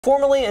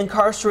Formerly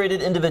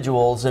incarcerated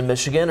individuals in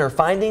Michigan are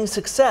finding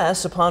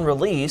success upon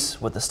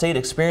release, with the state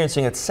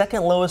experiencing its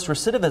second lowest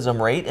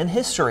recidivism rate in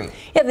history.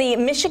 Yeah, the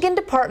Michigan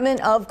Department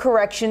of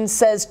Corrections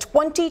says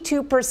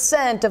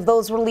 22% of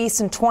those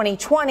released in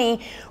 2020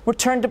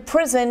 returned to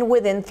prison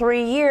within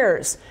 3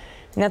 years.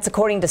 And that's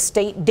according to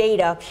state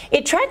data.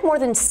 It tracked more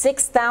than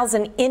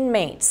 6,000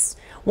 inmates.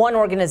 One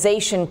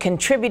organization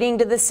contributing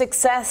to this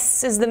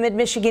success is the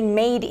Mid-Michigan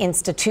MAID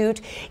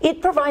Institute.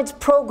 It provides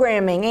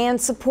programming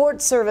and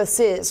support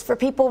services for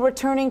people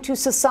returning to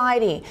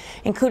society,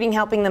 including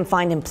helping them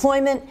find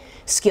employment,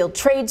 skilled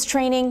trades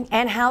training,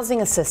 and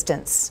housing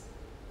assistance.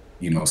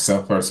 You know,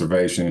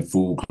 self-preservation,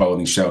 food,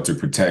 clothing, shelter,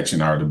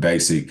 protection are the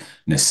basic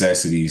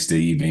necessities to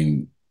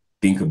even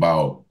think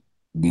about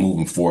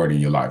moving forward in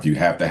your life. You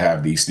have to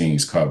have these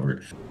things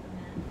covered.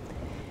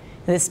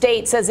 The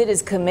state says it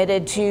is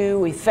committed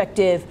to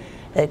effective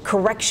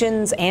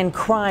corrections and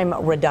crime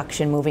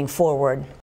reduction moving forward.